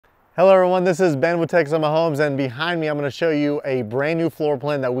Hello everyone, this is Ben with Texoma Homes, and behind me I'm going to show you a brand new floor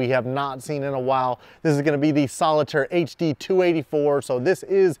plan that we have not seen in a while. This is going to be the Solitaire HD284. So this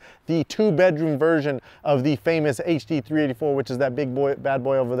is the 2-bedroom version of the famous HD384, which is that big boy, bad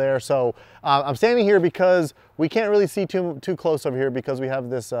boy over there. So I'm standing here because we can't really see too close over here because we have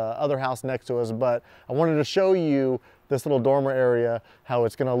this other house next to us, but I wanted to show you this little dormer area, how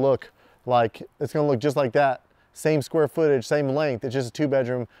it's going to look like. It's going to look just like that. Same square footage, same length. It's just a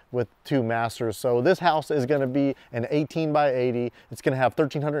 2-bedroom with 2 masters. So this house is going to be an 18 by 80. It's going to have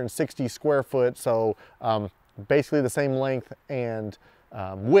 1,360 square foot. So basically the same length and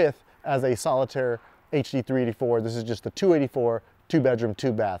width as a Solitaire HD384. This is just the 284, 2-bedroom,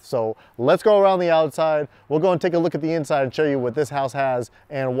 2-bath. So let's go around the outside. We'll go and take a look at the inside and show you what this house has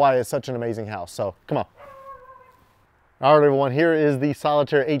and why it's such an amazing house. So come on. All right, everyone, here is the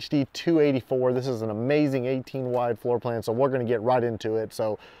Solitaire HD284. This is an amazing 18 wide floor plan, so we're gonna get right into it.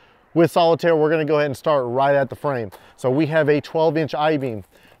 So with Solitaire, we're gonna go ahead and start right at the frame. So we have a 12-inch I-beam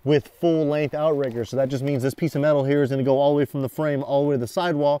with full length outrigger. So that just means this piece of metal here is gonna go all the way from the frame all the way to the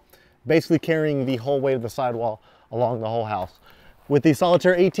sidewall, basically carrying the whole weight of the sidewall along the whole house. With the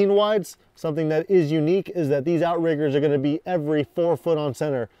Solitaire 18 wides, something that is unique is that these outriggers are gonna be every 4 foot on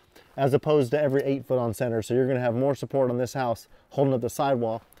center, as opposed to every 8 foot on center. So you're gonna have more support on this house holding up the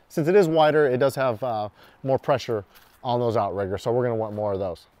sidewall. Since it is wider, it does have more pressure on those outriggers, so we're gonna want more of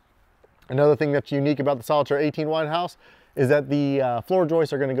those. Another thing that's unique about the Solitaire 18 wide house is that the floor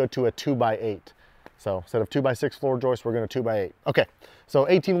joists are gonna go to a 2x8. So instead of 2x6 floor joists, we're gonna 2x8. Okay, so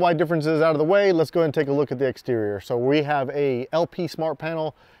 18 wide differences out of the way, let's go ahead and take a look at the exterior. So we have a LP Smart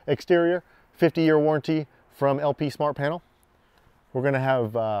Panel exterior, 50-year warranty from LP Smart Panel. We're going to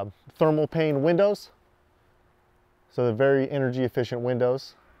have thermal pane windows, so they're very energy efficient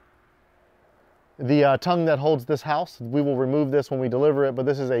windows. The tongue that holds this house, we will remove this when we deliver it, but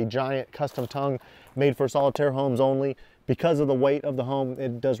this is a giant custom tongue made for Solitaire Homes only. Because of the weight of the home,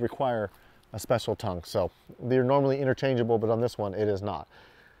 it does require a special tongue. So they're normally interchangeable, but on this one, it is not.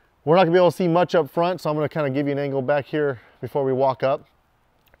 We're not going to be able to see much up front, so I'm going to kind of give you an angle back here before we walk up.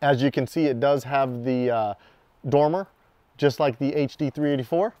 As you can see, it does have the dormer, just like the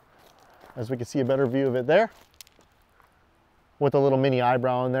HD384, as we can see a better view of it there, with a little mini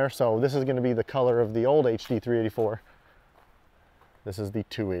eyebrow in there. So this is going to be the color of the old HD384. This is the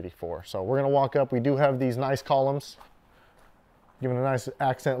 284. So we're going to walk up. We do have these nice columns, giving a nice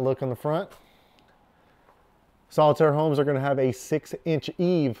accent look on the front. Solitaire Homes are going to have a 6-inch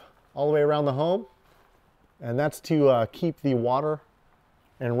eave all the way around the home, and that's to keep the water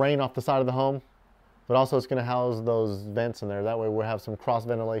and rain off the side of the home. But also it's going to house those vents in there. That way we'll have some cross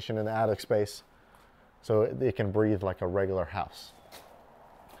ventilation in the attic space so it can breathe like a regular house.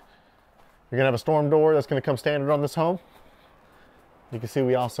 You're going to have a storm door that's going to come standard on this home. You can see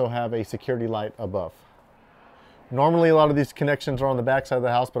we also have a security light above. Normally a lot of these connections are on the back side of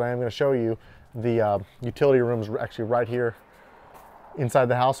the house, but I am going to show you the utility room is actually right here inside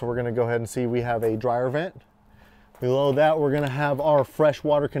the house. So we're going to go ahead and see we have a dryer vent. Below that, we're going to have our fresh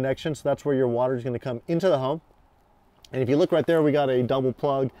water connection. So that's where your water is going to come into the home. And if you look right there, we got a double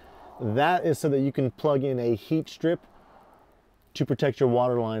plug. That is so that you can plug in a heat strip to protect your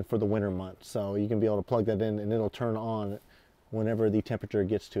water line for the winter months. So you can be able to plug that in and it'll turn on whenever the temperature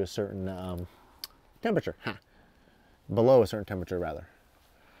gets to a certain temperature. Below a certain temperature, rather.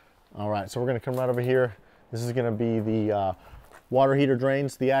 All right, so we're going to come right over here. This is going to be the water heater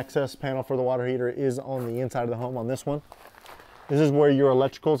drains. The access panel for the water heater is on the inside of the home on this one. This is where your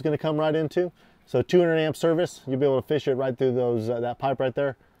electrical is going to come right into. So 200 amp service, you'll be able to fish it right through those that pipe right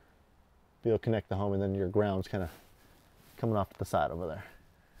there. Be able to connect the home, and then your ground's kind of coming off the side over there.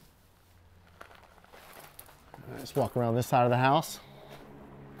 Let's walk around this side of the house.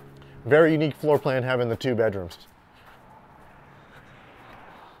 Very unique floor plan having the 2 bedrooms.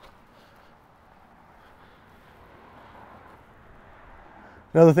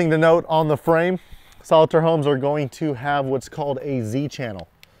 Another thing to note on the frame, Solitaire Homes are going to have what's called a Z channel.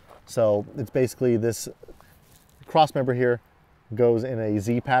 So it's basically this cross member here goes in a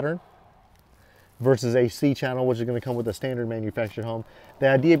Z pattern versus a C channel, which is going to come with a standard manufactured home. The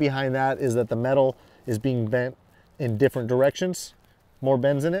idea behind that is that the metal is being bent in different directions, more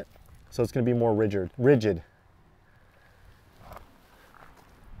bends in it, so it's going to be more rigid.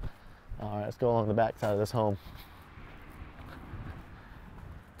 All right, let's go along the back side of this home.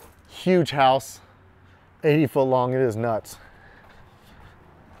 Huge house, 80 foot long, it is nuts.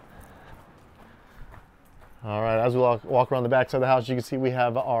 All right, as we walk around the back side of the house, you can see we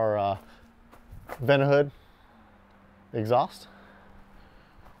have our vent hood exhaust.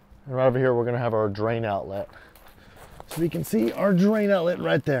 And right over here, we're gonna have our drain outlet. So we can see our drain outlet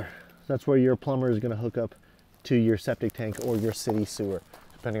right there. That's where your plumber is going to hook up to your septic tank or your city sewer,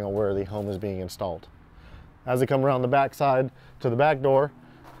 depending on where the home is being installed. As they come around the back side to the back door,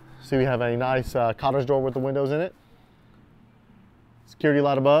 see we have a nice cottage door with the windows in it. Security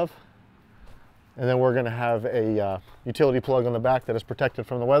light above. And then we're going to have a utility plug on the back that is protected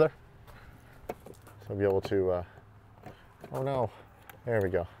from the weather. So be able to, oh no, there we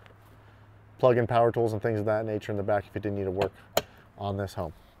go. Plug in power tools and things of that nature in the back if you did need to work on this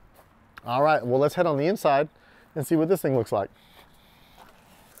home. All right, well, let's head on the inside and see what this thing looks like.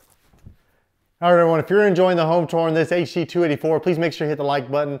 All right, everyone, if you're enjoying the home tour on this HD284, please make sure you hit the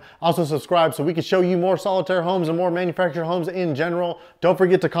like button. Also subscribe so we can show you more Solitaire homes and more manufactured homes in general. Don't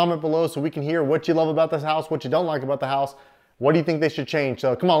forget to comment below so we can hear what you love about this house, what you don't like about the house. What do you think they should change?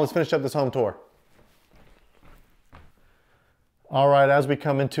 So come on, let's finish up this home tour. All right, as we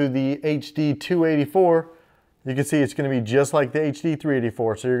come into the HD284, you can see it's going to be just like the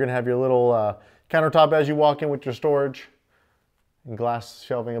HD384. So you're going to have your little countertop as you walk in with your storage and glass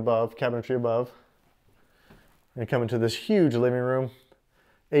shelving above, cabinetry above. And come into this huge living room.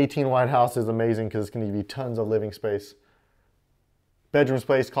 18 wide house is amazing because it's going to give you tons of living space. Bedroom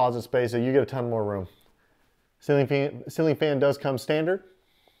space, closet space, so you get a ton more room. Ceiling fan does come standard.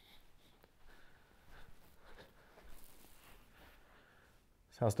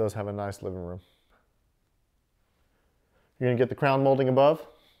 This house does have a nice living room. You're going to get the crown molding above.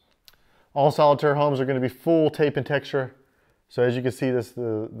 All Solitaire homes are going to be full tape and texture. So as you can see,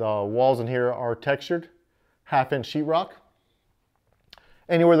 the walls in here are textured, 1/2-inch sheetrock.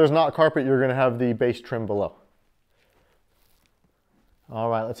 Anywhere there's not carpet, you're going to have the base trim below. All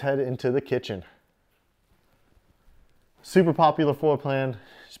right, let's head into the kitchen. Super popular floor plan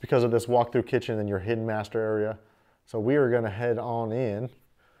just because of this walk-through kitchen and your hidden master area. So we are going to head on in.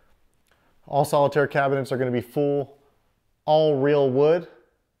 All Solitaire cabinets are going to be full, all real wood.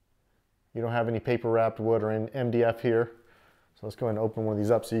 You don't have any paper wrapped wood or MDF here. So let's go ahead and open one of these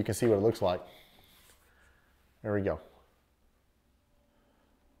up so you can see what it looks like. There we go.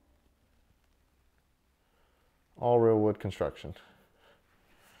 All real wood construction.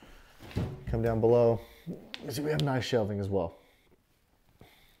 Come down below. You see we have nice shelving as well.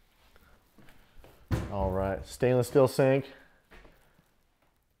 All right, stainless steel sink.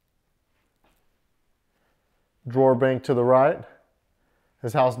 Drawer bank to the right.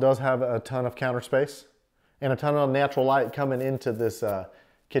 This house does have a ton of counter space and a ton of natural light coming into this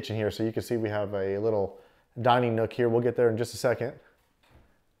kitchen here. So you can see we have a little dining nook here. We'll get there in just a second.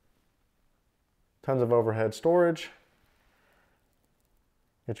 Tons of overhead storage.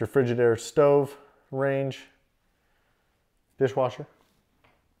 Get your Frigidaire stove, range, dishwasher.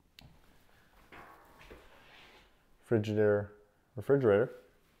 Frigidaire refrigerator.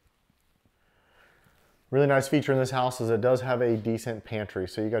 Really nice feature in this house is it does have a decent pantry.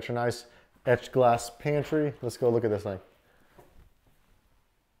 So you got your nice etched glass pantry. Let's go look at this thing.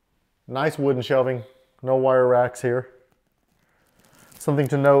 Nice wooden shelving, no wire racks here. Something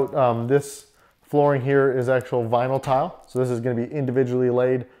to note, this flooring here is actual vinyl tile. So this is going to be individually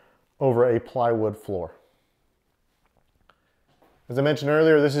laid over a plywood floor. As I mentioned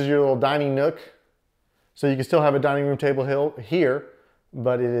earlier, this is your little dining nook. So you can still have a dining room table here,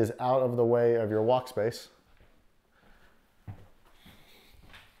 but it is out of the way of your walk space.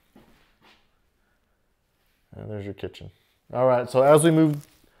 And there's your kitchen. All right, so as we move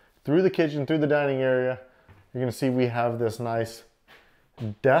through the kitchen, through the dining area, you're gonna see we have this nice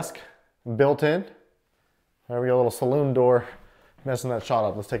desk built in. There we go, a little saloon door messing that shot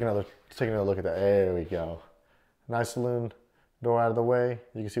up. Let's take another look at that. There we go. Nice saloon door out of the way.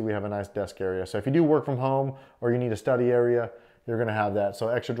 You can see we have a nice desk area. So if you do work from home or you need a study area, you're gonna have that. So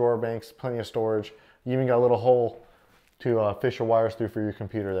extra drawer banks, plenty of storage. You even got a little hole to fish your wires through for your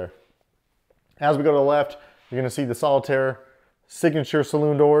computer there. As we go to the left, you're gonna see the Solitaire signature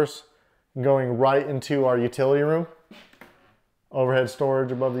saloon doors going right into our utility room. Overhead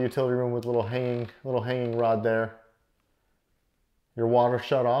storage above the utility room with little hanging rod there. Your water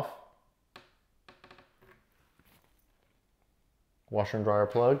shut off. Washer and dryer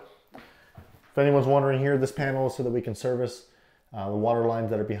plug. If anyone's wondering here, this panel is so that we can service the water lines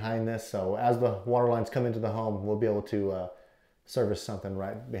that are behind this. So as the water lines come into the home, we'll be able to service something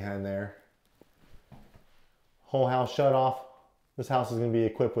right behind there. Whole house shut off. This house is going to be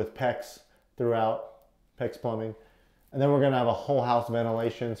equipped with PEX throughout, PEX plumbing. And then we're going to have a whole house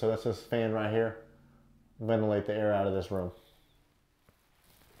ventilation. So that's this fan right here. Ventilate the air out of this room.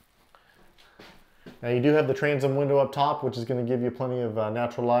 Now you do have the transom window up top, which is going to give you plenty of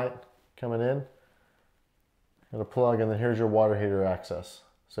natural light coming in. Got a plug, and then here's your water heater access.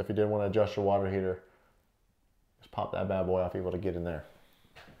 So if you did want to adjust your water heater, just pop that bad boy off, you're able to get in there.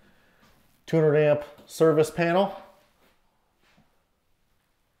 200 amp service panel.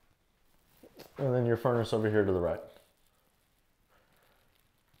 And then your furnace over here to the right.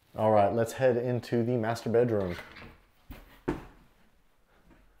 All right, let's head into the master bedroom.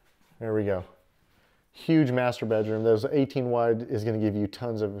 There we go. Huge master bedroom. Those 18 wide is going to give you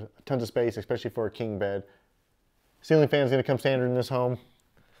tons of space, especially for a king bed. Ceiling fan is going to come standard in this home.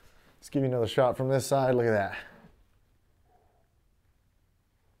 Let's give you another shot from this side. Look at that.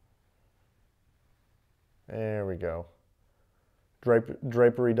 There we go.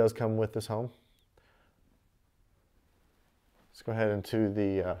 Drapery does come with this home. Let's go ahead into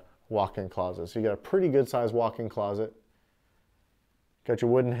the walk-in closet. So you got a pretty good sized walk-in closet. Got your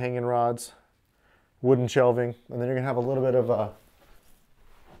wooden hanging rods, wooden shelving, and then you're gonna have a little bit of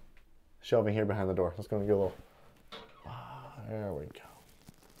shelving here behind the door. Let's go and get a little, there we go.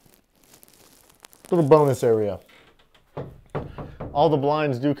 Little bonus area. All the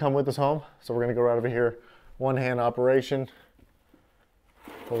blinds do come with this home, so we're gonna go right over here. One hand operation.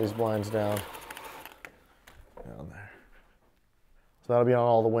 Pull these blinds down there. So that'll be on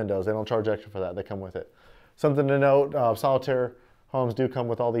all the windows. They don't charge extra for that, they come with it. Something to note, Solitaire Homes do come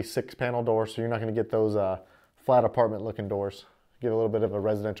with all these 6-panel doors, so you're not gonna get those flat apartment looking doors. Give a little bit of a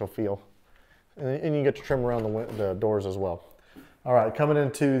residential feel. And you get to trim around the doors as well. All right, coming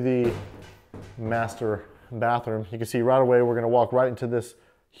into the master bathroom, you can see right away we're gonna walk right into this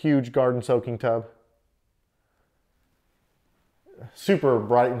huge garden soaking tub. Super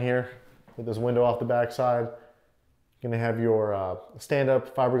bright in here with this window off the back side. You're gonna have your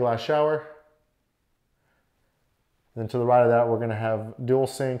stand-up fiberglass shower. Then to the right of that, we're gonna have dual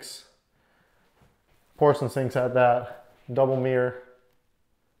sinks, porcelain sinks at that, double mirror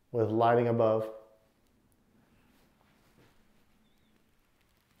with lighting above.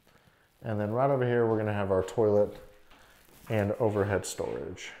 And then right over here, we're gonna have our toilet and overhead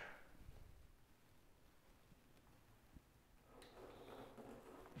storage.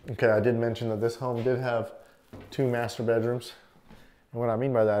 Okay, I did mention that this home did have 2 master bedrooms. And what I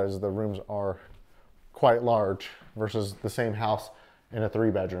mean by that is the rooms are quite large versus the same house in a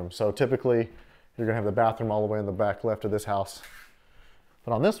 3-bedroom. So typically, you're gonna have the bathroom all the way in the back left of this house.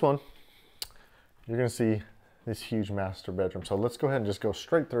 But on this one, you're gonna see this huge master bedroom. So let's go ahead and just go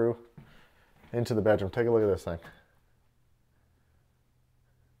straight through into the bedroom. Take a look at this thing.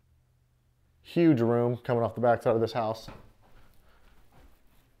 Huge room coming off the back side of this house.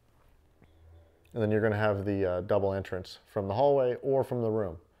 And then you're gonna have the double entrance from the hallway or from the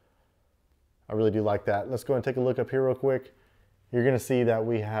room. I really do like that. Let's go and take a look up here real quick. You're gonna see that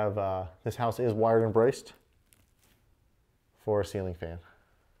we have, this house is wired and braced for a ceiling fan.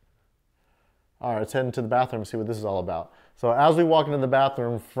 All right, let's head into the bathroom and see what this is all about. So as we walk into the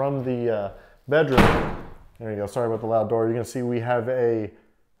bathroom from the bedroom, there you go, sorry about the loud door. You're gonna see we have a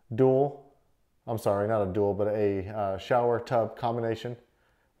I'm sorry, not a dual, but a shower tub combination,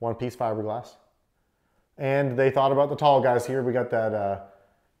 1-piece fiberglass. And they thought about the tall guys here. We got that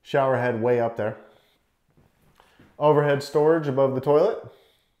shower head way up there. Overhead storage above the toilet.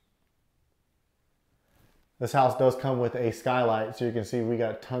 This house does come with a skylight, so you can see we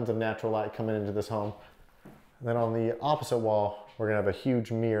got tons of natural light coming into this home. And then on the opposite wall, we're gonna have a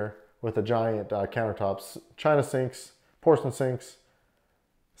huge mirror with a giant countertops, china sinks, porcelain sinks,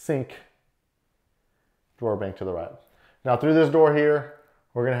 sink, drawer bank to the right. Now through this door here,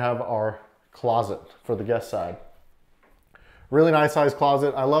 we're gonna have our closet for the guest side. Really nice sized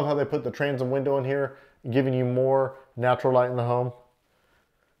closet. I love how they put the transom window in here, giving you more natural light in the home.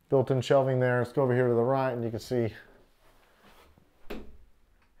 Built-in shelving there. Let's go over here to the right and you can see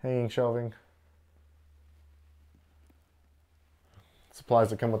hanging shelving. Supplies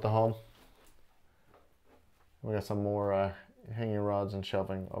that come with the home. We got some more hanging rods and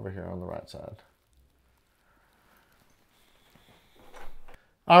shelving over here on the right side.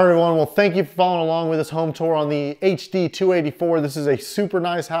 All right, everyone, well, thank you for following along with this home tour on the HD284. This is a super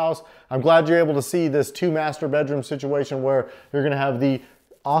nice house. I'm glad you're able to see this 2 master bedroom situation where you're gonna have the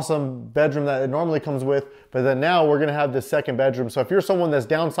awesome bedroom that it normally comes with, but then now we're gonna have this 2nd bedroom. So if you're someone that's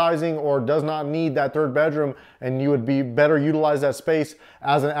downsizing or does not need that 3rd bedroom and you would be better utilize that space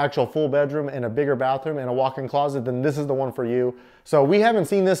as an actual full bedroom and a bigger bathroom and a walk-in closet, then this is the one for you. So we haven't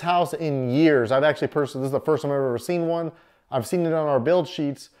seen this house in years. I've actually personally, this is the first time I've ever seen one. I've seen it on our build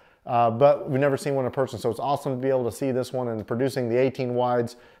sheets, but we've never seen one in person. So it's awesome to be able to see this one and producing the 18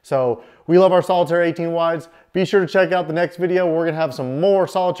 wides. So we love our Solitaire 18 wides. Be sure to check out the next video. We're gonna have some more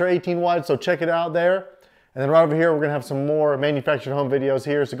Solitaire 18 wides, so check it out there. And then right over here, we're gonna have some more manufactured home videos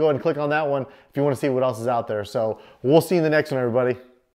here. So go ahead and click on that one if you wanna see what else is out there. So we'll see you in the next one, everybody.